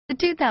The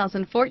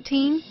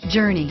 2014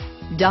 Journey.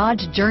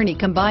 Dodge Journey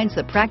combines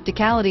the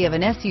practicality of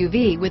an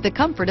SUV with the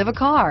comfort of a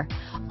car,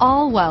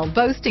 all while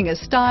boasting a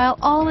style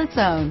all its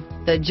own.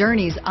 The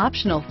Journey's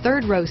optional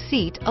third-row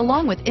seat,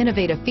 along with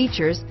innovative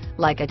features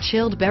like a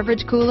chilled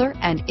beverage cooler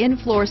and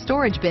in-floor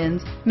storage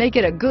bins, make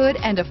it a good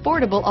and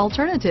affordable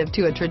alternative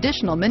to a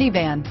traditional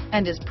minivan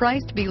and is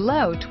priced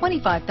below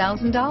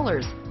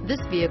 $25,000.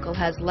 This vehicle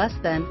has less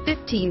than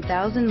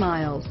 15,000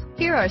 miles.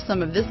 Here are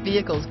some of this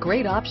vehicle's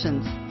great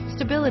options: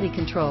 stability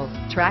control,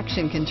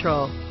 traction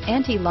control,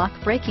 anti-lock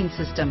braking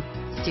system,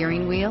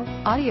 steering wheel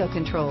audio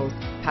controls,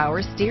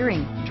 power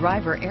steering,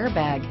 driver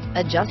airbag,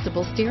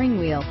 adjustable steering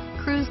wheel,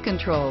 cruise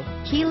control,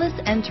 keyless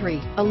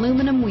entry,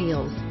 aluminum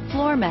wheels,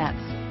 floor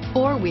mats,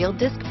 four-wheel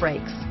disc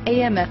brakes,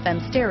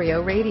 AM/FM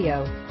stereo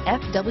radio,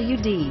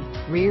 FWD,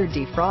 rear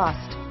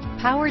defrost,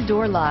 power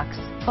door locks,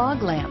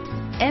 fog lamps,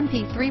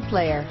 MP3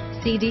 player,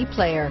 CD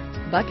player,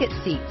 bucket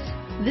seats.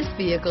 This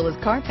vehicle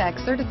is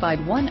Carfax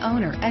certified one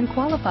owner and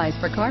qualifies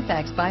for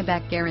Carfax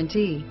buyback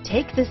guarantee.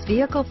 Take this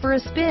vehicle for a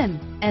spin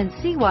and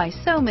see why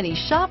so many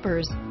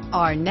shoppers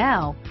are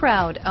now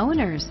proud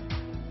owners.